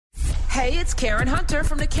Hey, it's Karen Hunter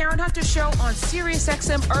from The Karen Hunter Show on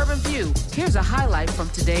SiriusXM Urban View. Here's a highlight from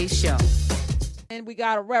today's show. And we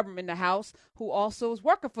got a reverend in the house who also is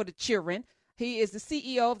working for the children. He is the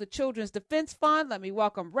CEO of the Children's Defense Fund. Let me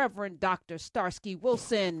welcome Reverend Dr. Starsky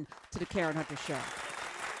Wilson to The Karen Hunter Show.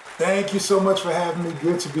 Thank you so much for having me.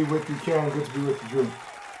 Good to be with you, Karen. Good to be with you, Drew.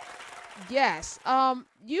 Yes.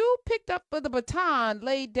 You picked up the baton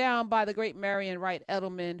laid down by the great Marian Wright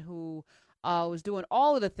Edelman, who was doing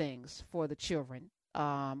all of the things for the children,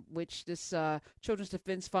 which this Children's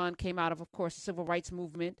Defense Fund came out of course, the Civil Rights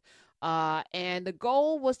Movement. And the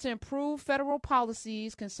goal was to improve federal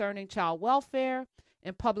policies concerning child welfare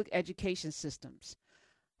and public education systems.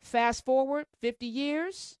 Fast forward 50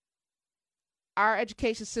 years, our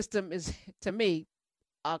education system is, to me,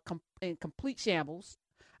 in complete shambles.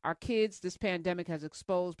 Our kids, this pandemic has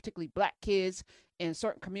exposed, particularly black kids in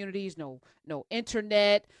certain communities, no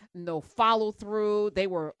internet, no follow through. They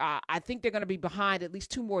were, I think they're going to be behind at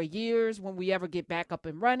least 2 more years when we ever get back up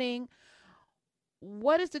and running.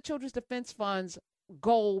 What is the Children's Defense Fund's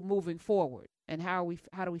goal moving forward, and how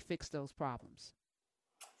do we fix those problems?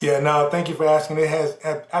 Yeah, no, thank you for asking. It has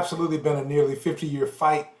absolutely been a nearly 50-year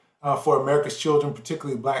fight for America's children,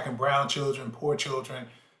 particularly black and brown children, poor children.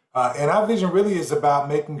 And our vision really is about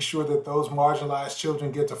making sure that those marginalized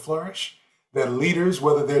children get to flourish, that leaders,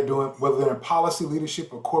 whether they're in policy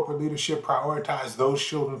leadership or corporate leadership, prioritize those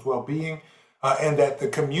children's well-being, and that the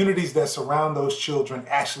communities that surround those children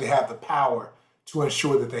actually have the power to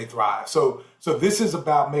ensure that they thrive. So this is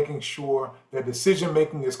about making sure that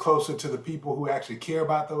decision-making is closer to the people who actually care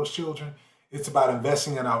about those children. It's about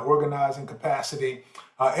investing in our organizing capacity,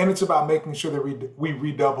 and it's about making sure that we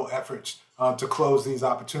redouble efforts to close these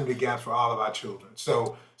opportunity gaps for all of our children.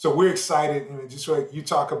 So we're excited, and just like you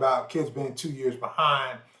talk about kids being 2 years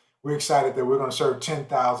behind, we're excited that we're going to serve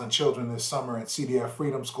 10,000 children this summer at CDF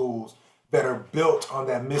Freedom Schools that are built on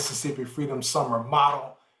that Mississippi Freedom Summer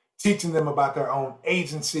model, teaching them about their own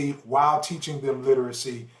agency while teaching them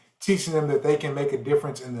literacy, teaching them that they can make a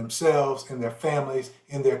difference in themselves, in their families,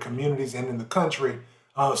 in their communities, and in the country,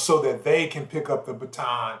 so that they can pick up the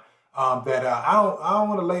baton I don't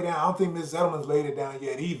want to lay down. I don't think Ms. Edelman's laid it down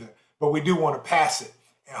yet either, but we do want to pass it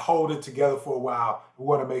and hold it together for a while. We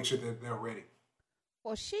want to make sure that they're ready.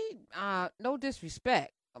 Well, she, no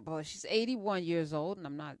disrespect, but she's 81 years old, and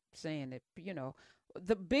I'm not saying that,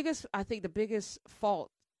 the biggest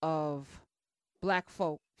fault of black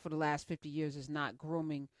folk for the last 50 years is not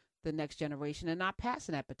grooming the next generation and not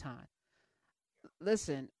passing that baton.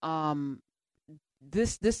 Listen,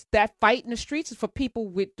 that fight in the streets is for people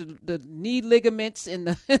with the knee ligaments and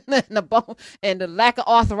the bone and the lack of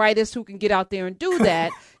arthritis who can get out there and do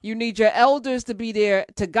that. You need your elders to be there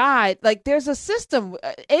to guide. Like, there's a system,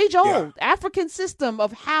 age old African system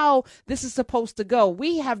of how this is supposed to go.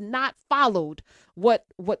 We have not followed what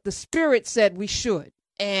the spirit said we should,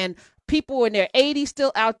 and people in their 80s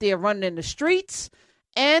still out there running in the streets,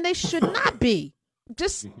 and they should not be.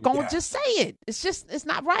 Just say it. It's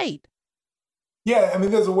not right. Yeah, I mean,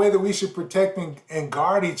 there's a way that we should protect and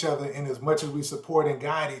guard each other in as much as we support and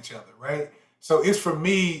guide each other, right? So it's for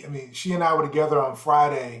me, I mean, she and I were together on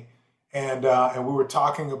Friday, and we were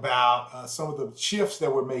talking about some of the shifts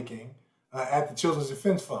that we're making at the Children's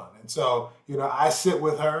Defense Fund. And so, I sit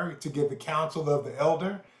with her to get the counsel of the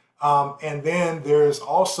elder. And then there's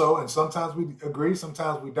also, and sometimes we agree,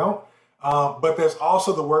 sometimes we don't, but there's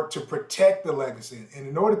also the work to protect the legacy. And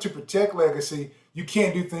in order to protect legacy, you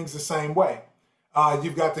can't do things the same way.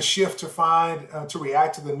 You've got the shift to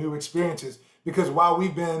react to the new experiences. Because while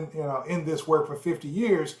we've been, in this work for 50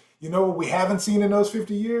 years, what we haven't seen in those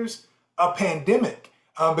 50 years? A pandemic.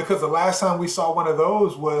 Because the last time we saw one of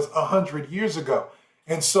those was 100 years ago.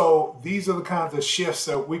 And so these are the kinds of shifts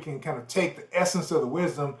that we can kind of take the essence of the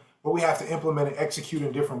wisdom, but we have to implement and execute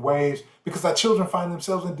in different ways because our children find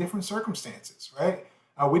themselves in different circumstances, right?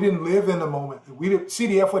 We didn't live in a moment.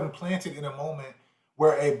 CDF wasn't planted in a moment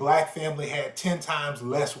where a black family had 10 times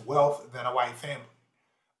less wealth than a white family.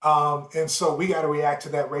 And so we got to react to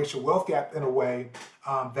that racial wealth gap in a way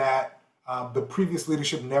that the previous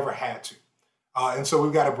leadership never had to. And so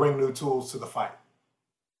we've got to bring new tools to the fight.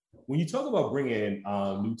 When you talk about bringing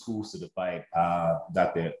new tools to the fight,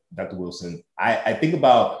 Dr. Wilson, I think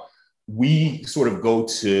about we sort of go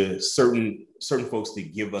to certain folks to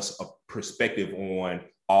give us a perspective on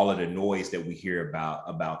all of the noise that we hear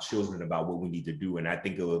about children, about what we need to do. And I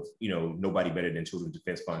think of, nobody better than Children's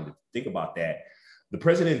Defense Fund to think about that. The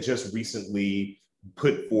president just recently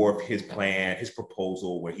put forth his plan, his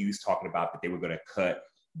proposal, where he was talking about that they were going to cut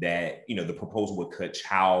that, the proposal would cut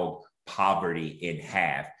child poverty in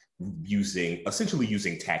half, essentially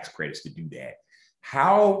using tax credits to do that.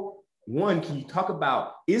 How One, can you talk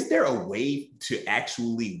about, is there a way to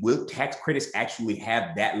will tax credits actually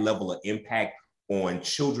have that level of impact on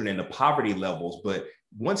children and the poverty levels? But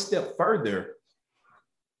one step further,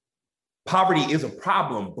 poverty is a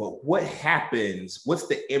problem, but what happens? What's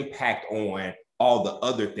the impact on all the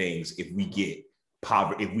other things if we get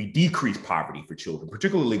poverty, if we decrease poverty for children,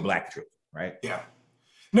 particularly Black children, right? Yeah.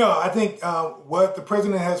 No, I think what the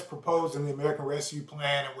president has proposed in the American Rescue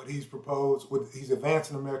Plan and what he's proposed, what he's advanced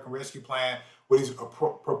in the American Rescue Plan, what he's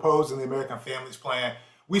proposed in the American Families Plan,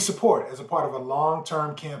 we support as a part of a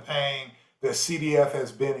long-term campaign that CDF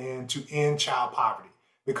has been in to end child poverty.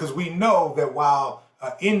 Because we know that while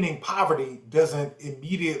ending poverty doesn't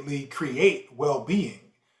immediately create well-being,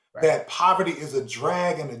 right, that poverty is a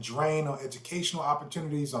drag and a drain on educational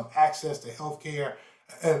opportunities, on access to healthcare,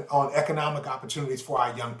 and on economic opportunities for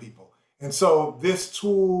our young people. And so this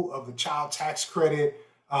tool of the child tax credit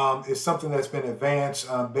is something that's been advanced.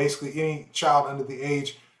 Basically, any child under the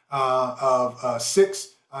age of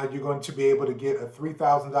 6, you're going to be able to get a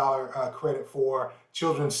 $3,000 credit for.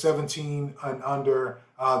 Children 17 and under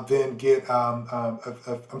then get,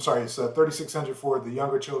 I'm sorry, it's $3,600 for the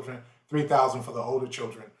younger children, $3,000 for the older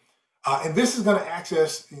children. And this is going to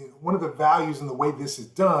access, one of the values in the way this is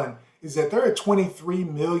done is that there are 23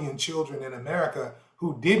 million children in America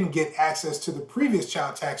who didn't get access to the previous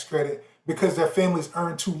child tax credit because their families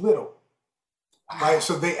earned too little, right?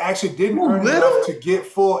 So they actually didn't earn enough to get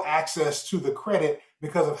full access to the credit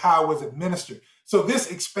because of how it was administered. So this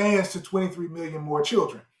expands to 23 million more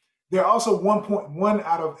children. There are also 1.1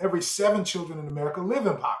 out of every 7 children in America live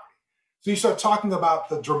in poverty. So you start talking about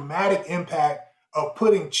the dramatic impact of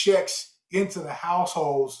putting checks into the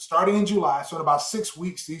households starting in July. So in about 6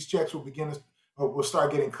 weeks, these checks will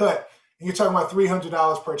start getting cut. And you're talking about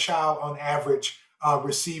 $300 per child on average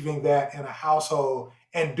receiving that in a household,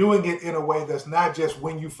 and doing it in a way that's not just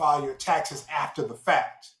when you file your taxes after the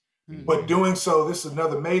fact, but doing so, this is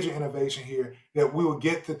another major innovation here, that we will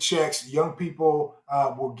get the checks, young people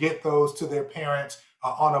will get those to their parents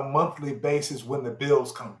on a monthly basis when the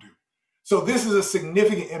bills come due. So this is a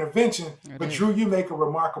significant intervention, but Drew, you make a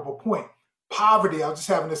remarkable point. Poverty, I was just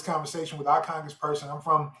having this conversation with our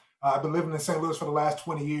congressperson. I've been living in St. Louis for the last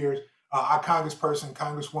 20 years. Our congressperson,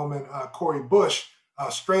 Congresswoman Cori Bush,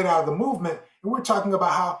 straight out of the movement. And we're talking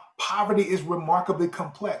about how poverty is remarkably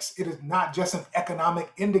complex. It is not just an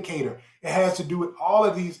economic indicator. It has to do with all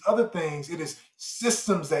of these other things. It is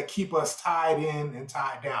systems that keep us tied in and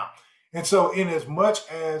tied down. And so in as much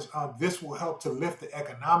as this will help to lift the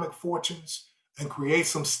economic fortunes and create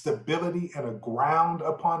some stability and a ground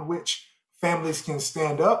upon which families can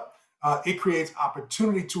stand up, it creates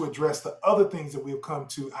opportunity to address the other things that we've come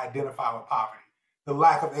to identify with poverty, the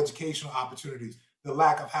lack of educational opportunities, the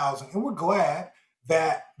lack of housing. And we're glad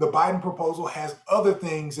that the Biden proposal has other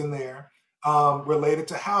things in there related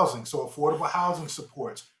to housing. So affordable housing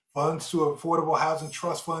supports, funds to affordable housing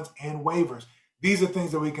trust funds, and waivers. These are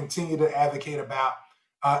things that we continue to advocate about.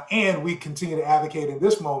 And we continue to advocate in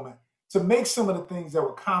this moment to make some of the things that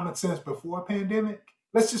were common sense before a pandemic,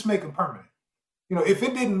 let's just make them permanent. If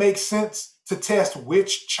it didn't make sense to test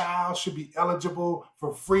which child should be eligible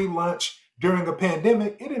for free lunch during a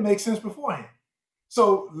pandemic, it didn't make sense beforehand.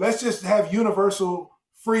 So let's just have universal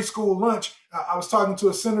free school lunch. I was talking to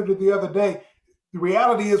a senator the other day. The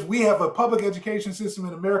reality is we have a public education system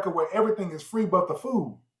in America where everything is free but the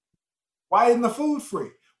food. Why isn't the food free?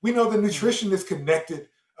 We know that nutrition is connected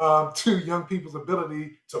to young people's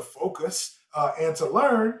ability to focus and to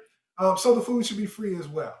learn. So the food should be free as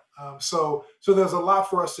well. So there's a lot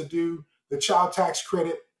for us to do. The child tax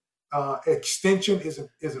credit extension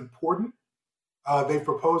is important. They've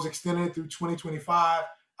proposed extending it through 2025.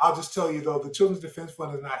 I'll just tell you, though, the Children's Defense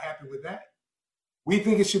Fund is not happy with that. We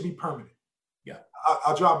think it should be permanent. Yeah.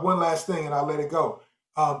 I'll drop one last thing and I'll let it go.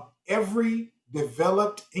 Every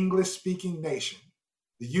developed English-speaking nation,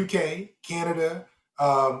 the UK, Canada,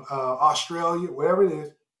 Australia, whatever it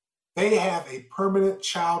is, they have a permanent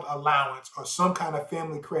child allowance or some kind of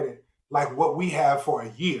family credit like what we have for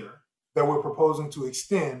a year that we're proposing to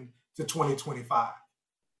extend to 2025.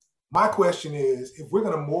 My question is, if we're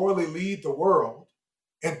going to morally lead the world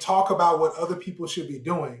and talk about what other people should be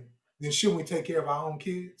doing, then shouldn't we take care of our own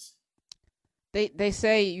kids? They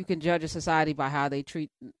say you can judge a society by how they treat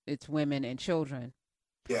its women and children.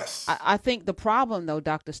 Yes. I think the problem, though,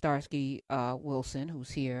 Dr. Starsky Wilson,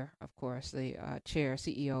 who's here, of course, the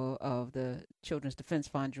CEO of the Children's Defense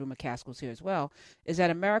Fund, Drew McCaskill's here as well, is that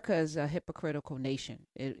America is a hypocritical nation.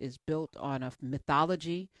 It is built on a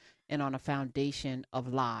mythology and on a foundation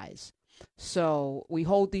of lies. So we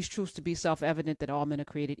hold these truths to be self-evident that all men are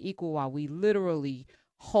created equal while we literally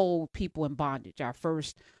hold people in bondage. Our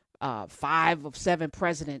first 5 of 7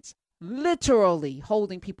 presidents literally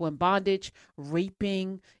holding people in bondage,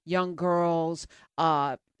 raping young girls,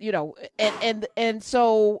 and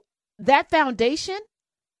so that foundation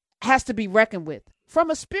has to be reckoned with from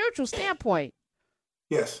a spiritual standpoint.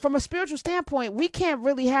 Yes. From a spiritual standpoint, we can't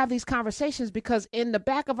really have these conversations because in the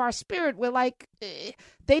back of our spirit, we're like,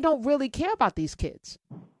 they don't really care about these kids.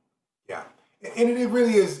 Yeah. And it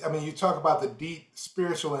really is. I mean, you talk about the deep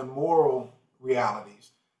spiritual and moral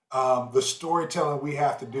realities, the storytelling we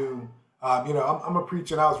have to do. I'm a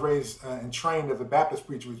preacher, and I was raised and trained as a Baptist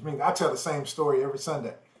preacher, which means I tell the same story every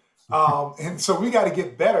Sunday. And so we got to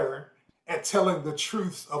get better at telling the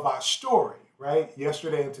truth of our story, right?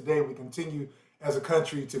 Yesterday and today, we continue as a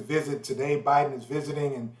country to visit. Today, Biden is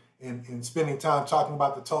visiting and spending time talking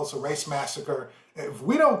about the Tulsa Race Massacre. If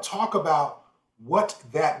we don't talk about what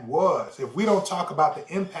that was, if we don't talk about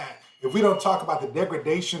the impact, if we don't talk about the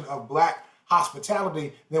degradation of Black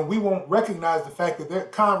hospitality, then we won't recognize the fact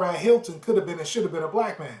that Conrad Hilton could have been and should have been a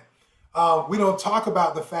Black man. We don't talk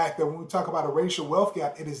about the fact that when we talk about a racial wealth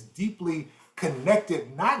gap, it is deeply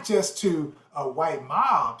connected not just to white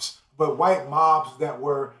mobs, but white mobs that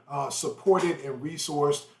were supported and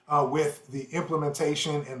resourced with the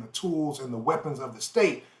implementation and the tools and the weapons of the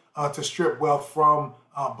state to strip wealth from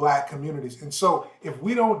Black communities. And so if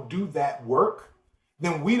we don't do that work,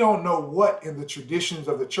 then we don't know what in the traditions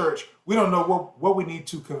of the church, we don't know what we need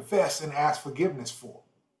to confess and ask forgiveness for.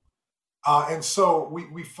 And so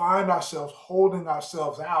we find ourselves holding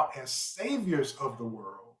ourselves out as saviors of the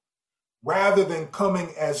world rather than coming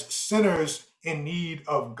as sinners in need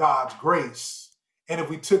of God's grace. And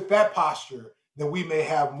if we took that posture, then we may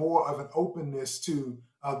have more of an openness to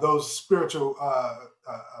those spiritual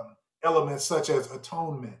elements such as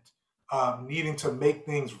atonement, needing to make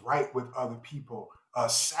things right with other people,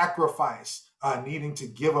 sacrifice, needing to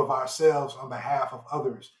give of ourselves on behalf of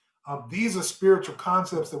others. These are spiritual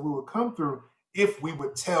concepts that we would come through if we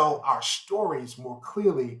would tell our stories more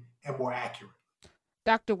clearly and more accurately.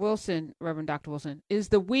 Dr. Wilson, Reverend Dr. Wilson, is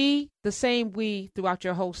the we the same we throughout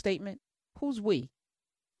your whole statement? Who's we?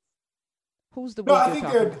 Who's the we? No,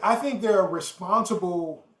 I think they're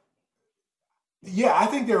responsible. Yeah, I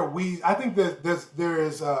think there are we. I think that there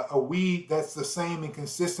is a we that's the same and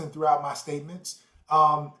consistent throughout my statements.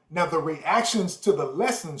 Now, the reactions to the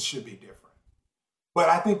lessons should be different, but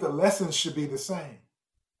I think the lessons should be the same.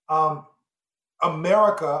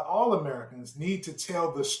 America, all Americans need to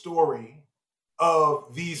tell the story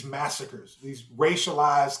of these massacres, these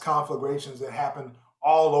racialized conflagrations that happen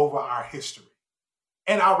all over our history.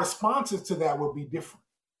 And our responses to that will be different,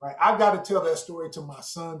 right? I've got to tell that story to my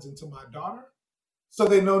sons and to my daughter so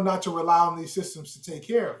they know not to rely on these systems to take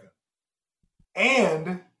care of them.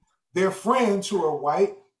 And their friends who are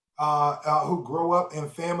white, who grow up in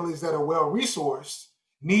families that are well-resourced,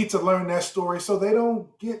 need to learn that story so they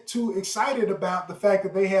don't get too excited about the fact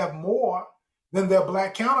that they have more than their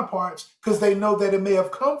Black counterparts, because they know that it may have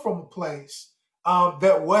come from a place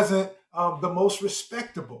that wasn't the most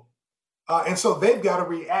respectable. And so they've got to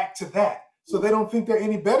react to that. So they don't think they're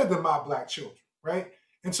any better than my Black children, right?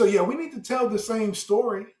 And so, yeah, we need to tell the same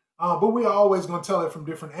story, but we're always going to tell it from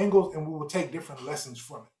different angles, and we will take different lessons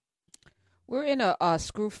from it. We're in a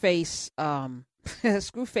screw face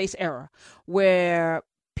era where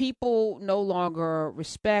people no longer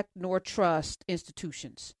respect nor trust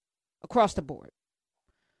institutions across the board.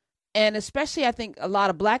 And especially, I think, a lot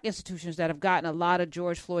of Black institutions that have gotten a lot of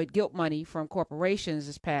George Floyd guilt money from corporations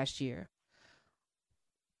this past year,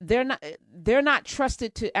 they're not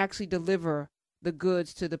trusted to actually deliver the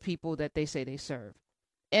goods to the people that they say they serve.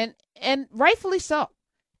 And rightfully so.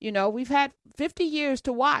 You know, we've had 50 years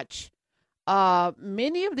to watch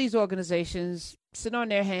many of these organizations sit on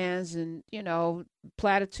their hands and, you know,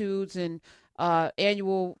 platitudes and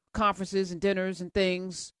annual conferences and dinners and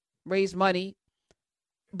things, raise money.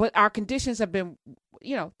 But our conditions have been,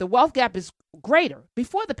 you know, the wealth gap is greater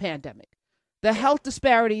before the pandemic. The health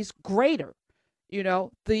disparities greater, you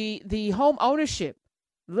know, the home ownership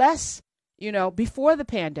less, you know, before the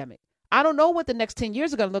pandemic. I don't know what the next 10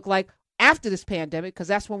 years are going to look like after this pandemic, because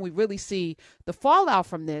that's when we really see the fallout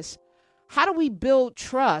from this. How do we build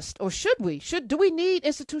trust, or do we need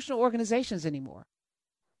institutional organizations anymore?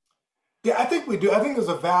 Yeah, I think we do. I think there's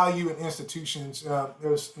a value in institutions.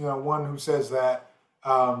 There's one who says that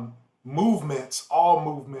all movements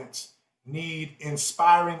need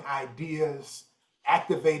inspiring ideas,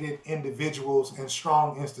 activated individuals, and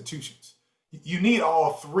strong institutions. You need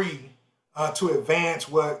all three to advance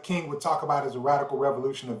what King would talk about as a radical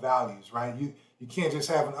revolution of values, right? You can't just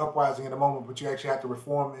have an uprising in a moment, but you actually have to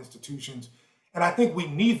reform institutions. And I think we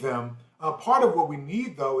need them. Part of what we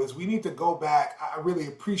need, though, is we need to go back. I really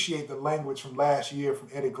appreciate the language from last year from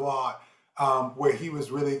Eddie Glaude, where he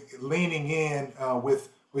was really leaning in with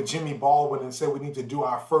Jimmy Baldwin and said we need to do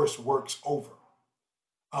our first works over.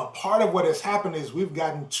 Part of what has happened is we've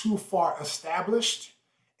gotten too far established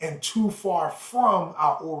and too far from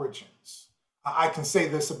our origins. I can say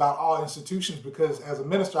this about all institutions because as a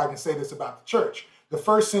minister, I can say this about the church. The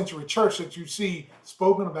first century church that you see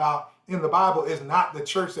spoken about in the Bible is not the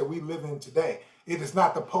church that we live in today. It is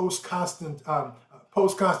not the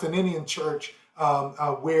post-Constantinian church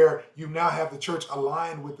where you now have the church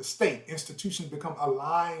aligned with the state. Institutions become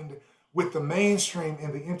aligned with the mainstream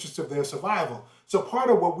in the interest of their survival. So part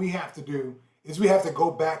of what we have to do is we have to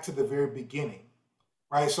go back to the very beginning,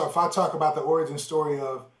 right? So if I talk about the origin story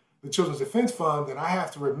of the Children's Defense Fund, then I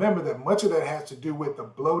have to remember that much of that has to do with the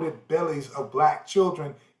bloated bellies of Black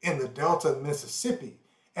children in the Delta of Mississippi.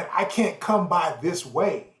 And I can't come by this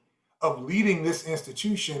way of leading this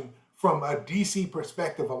institution from a DC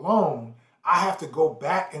perspective alone. I have to go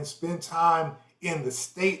back and spend time in the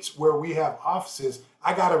states where we have offices.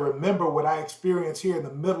 I got to remember what I experienced here in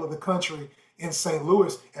the middle of the country in St.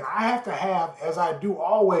 Louis. And I have to have, as I do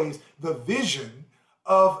always, the vision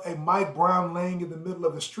of a Mike Brown laying in the middle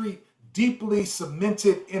of the street, deeply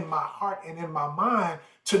cemented in my heart and in my mind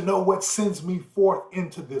to know what sends me forth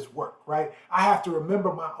into this work, right? I have to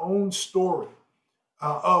remember my own story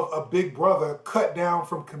of a big brother cut down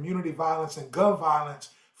from community violence and gun violence,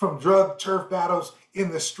 from drug turf battles in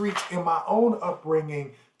the streets in my own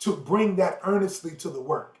upbringing to bring that earnestly to the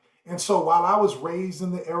work. And so while I was raised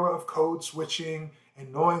in the era of code switching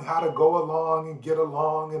and knowing how to go along and get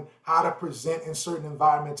along and how to present in certain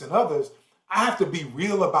environments and others, I have to be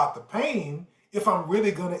real about the pain if I'm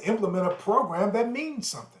really going to implement a program that means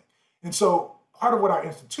something. And so part of what our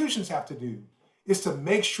institutions have to do is to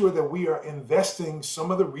make sure that we are investing some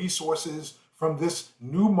of the resources from this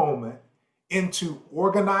new moment into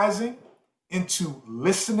organizing, into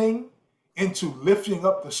listening, into lifting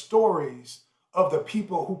up the stories of the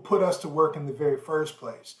people who put us to work in the very first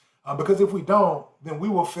place. Because if we don't, then we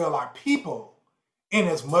will fail our people in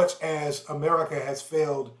as much as America has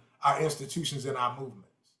failed our institutions and our movements.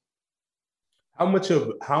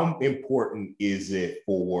 How important is it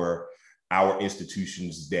for our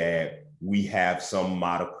institutions that we have some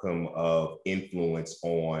modicum of influence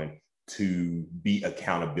on to be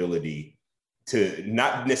accountability, to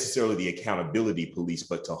not necessarily the accountability police,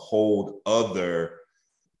 but to hold other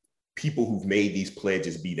people who've made these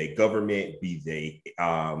pledges, be they government, be they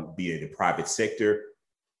the private sector?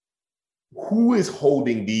 Who is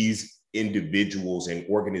holding these individuals and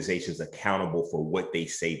organizations accountable for what they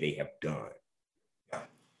say they have done?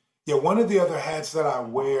 Yeah, one of the other hats that I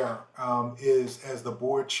wear is as the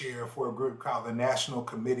board chair for a group called the National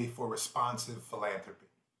Committee for Responsive Philanthropy.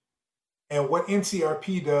 And what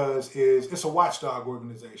NCRP does is it's a watchdog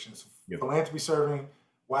organization. It's a philanthropy serving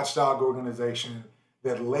watchdog organization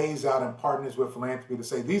that lays out and partners with philanthropy to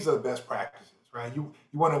say these are the best practices, right? You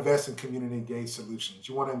want to invest in community engaged solutions.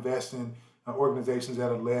 You want to invest in organizations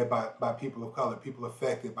that are led by people of color, people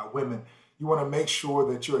affected, by women. You want to make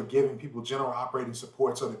sure that you're giving people general operating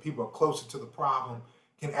support so that people are closer to the problem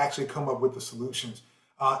can actually come up with the solutions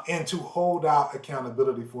and to hold out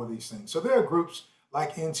accountability for these things. So there are groups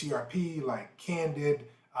like NCRP, like Candid,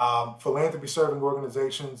 philanthropy serving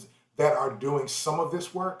organizations that are doing some of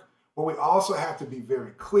this work. But we also have to be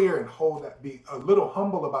very clear and be a little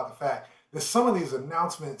humble about the fact that some of these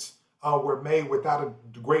announcements were made without a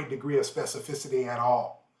great degree of specificity at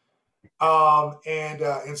all.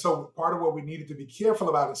 And so part of what we needed to be careful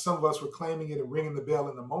about, and some of us were claiming it and ringing the bell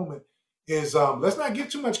in the moment, is let's not give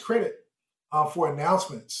too much credit for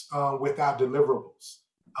announcements without deliverables.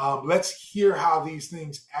 Let's hear how these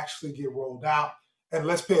things actually get rolled out, and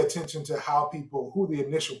let's pay attention to who the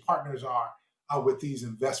initial partners are with these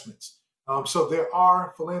investments. So there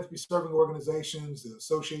are philanthropy serving organizations, the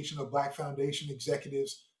Association of Black Foundation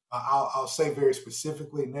Executives. I'll say very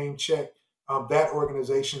specifically, name check that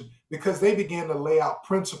organization, because they began to lay out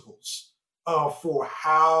principles for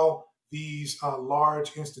how these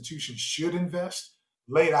large institutions should invest,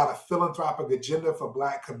 laid out a philanthropic agenda for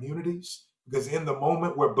Black communities, because in the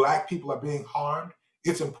moment where Black people are being harmed,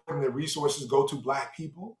 it's important that resources go to Black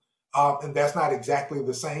people. And that's not exactly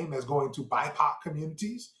the same as going to BIPOC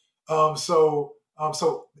communities. So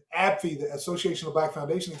ABFE, the Association of Black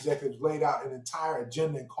Foundation Executives, laid out an entire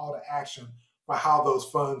agenda and call to action for how those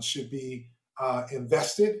funds should be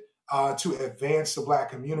invested to advance the Black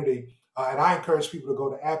community. And I encourage people to go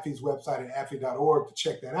to ABFE's website at abfe.org to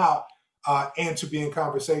check that out and to be in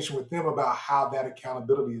conversation with them about how that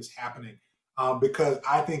accountability is happening. Because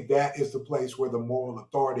I think that is the place where the moral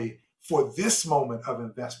authority for this moment of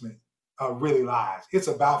investment really lies. It's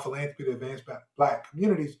about philanthropy to advance Black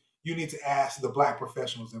communities. You need to ask the Black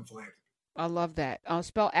professionals in philanthropy. I love that.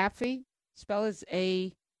 Spell ABFE. Spell is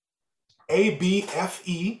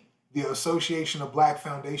ABFE, the Association of Black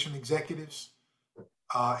Foundation Executives,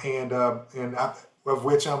 and of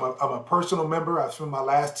which I'm a personal member. I've spent my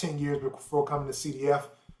last 10 years before coming to CDF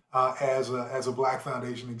as a Black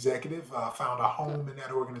Foundation executive. Found a home in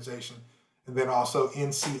that organization, and then also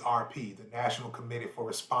NCRP, the National Committee for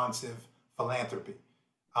Responsive Philanthropy.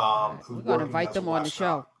 We're going to invite them on the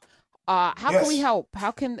show. How can we help?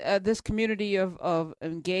 How can this community of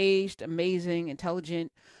engaged, amazing,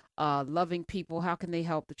 intelligent, loving people, how can they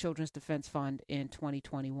help the Children's Defense Fund in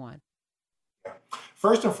 2021?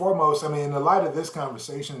 First and foremost, I mean, in the light of this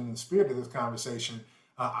conversation and the spirit of this conversation,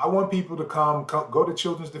 I want people to go to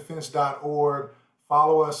childrensdefense.org,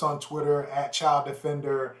 follow us on Twitter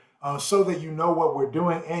 @ChildDefender, so that you know what we're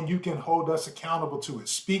doing and you can hold us accountable to it.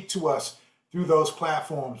 Speak to us through those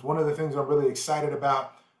platforms. One of the things I'm really excited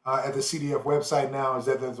about at the CDF website now is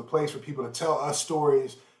that there's a place for people to tell us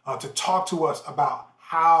stories, to talk to us about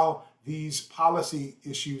how these policy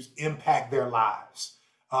issues impact their lives.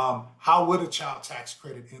 How would a child tax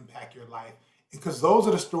credit impact your life? Because those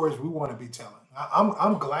are the stories we want to be telling.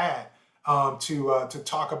 I'm glad to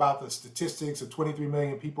talk about the statistics of 23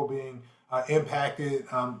 million people being impacted,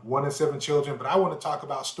 1 in 7 children, but I want to talk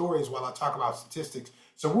about stories while I talk about statistics.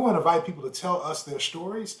 So we want to invite people to tell us their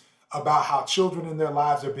stories about how children in their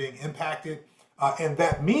lives are being impacted. And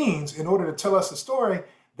that means, in order to tell us the story,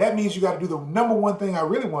 that means you got to do the number one thing I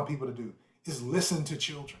really want people to do is listen to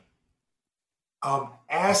children.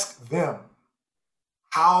 Ask them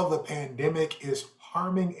how the pandemic is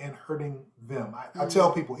harming and hurting them. I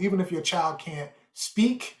tell people, even if your child can't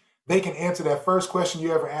speak, they can answer that first question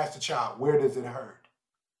you ever asked a child: where does it hurt?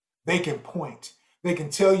 They can point. They can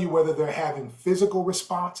tell you whether they're having physical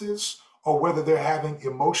responses or whether they're having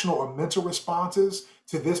emotional or mental responses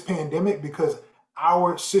to this pandemic, because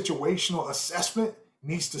our situational assessment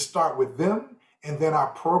needs to start with them, and then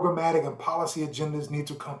our programmatic and policy agendas need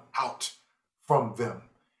to come out from them.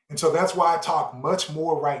 And so that's why I talk much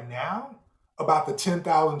more right now about the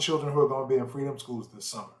 10,000 children who are going to be in freedom schools this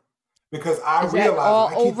summer. Because I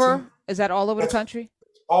realize is that all over the country?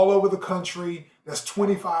 All over the country. That's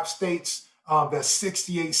 25 states. That's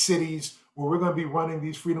 68 cities where we're going to be running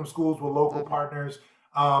these freedom schools with local partners.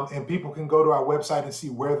 And people can go to our website and see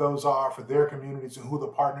where those are for their communities and who the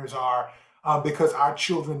partners are. Because our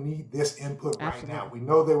children need this input right now. We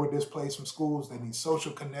know they were displaced from schools. They need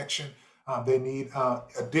social connection. They need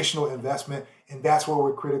additional investment. And that's where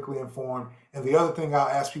we're critically informed. And the other thing I'll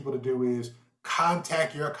ask people to do is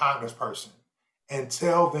contact your congressperson and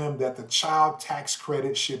tell them that the child tax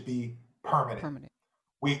credit should be permanent.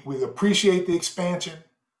 We appreciate the expansion,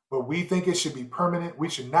 but we think it should be permanent. We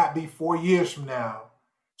should not be 4 years from now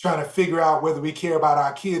trying to figure out whether we care about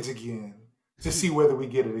our kids again to see whether we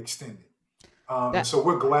get it extended. And so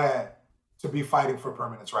we're glad to be fighting for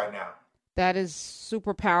permanence right now. That is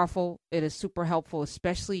super powerful. It is super helpful,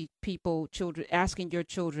 especially children, asking your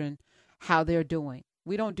children how they're doing.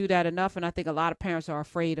 We don't do that enough, and I think a lot of parents are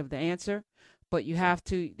afraid of the answer. But you have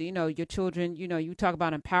to, your children, you talk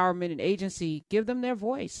about empowerment and agency, give them their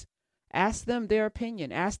voice. Ask them their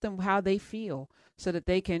opinion. Ask them how they feel so that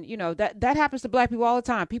they can, that happens to Black people all the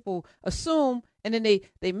time. People assume, and then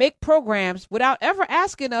they make programs without ever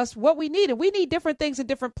asking us what we need. And we need different things in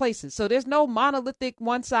different places. So there's no monolithic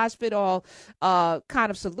one-size-fit-all kind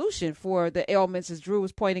of solution for the ailments, as Drew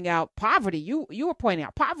was pointing out. Poverty, you were pointing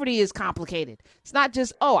out, poverty is complicated. It's not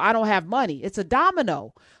just, I don't have money. It's a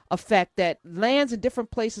domino effect that lands in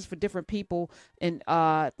different places for different people. And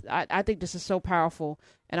I think this is so powerful.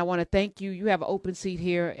 And I want to thank you. You have an open seat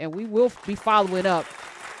here, and we will be following up.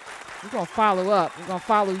 We're going to follow up. We're going to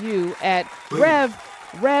follow you at Rev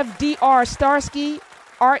Dr. Starsky,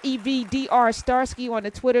 REVDR Starsky on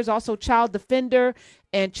the Twitters, also Child Defender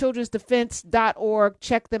and childrensdefense.org.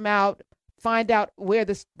 Check them out. Find out where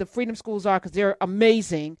the freedom schools are, because they're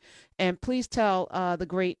amazing. And please tell the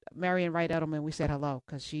great Marian Wright Edelman we said hello,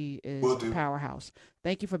 because she is a powerhouse.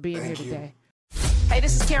 Thank you for being here today. Hey,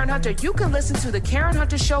 this is Karen Hunter. You can listen to The Karen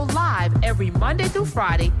Hunter Show live every Monday through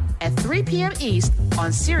Friday at 3 p.m. East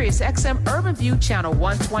on SiriusXM Urban View Channel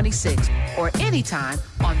 126 or anytime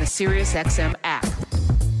on the SiriusXM app.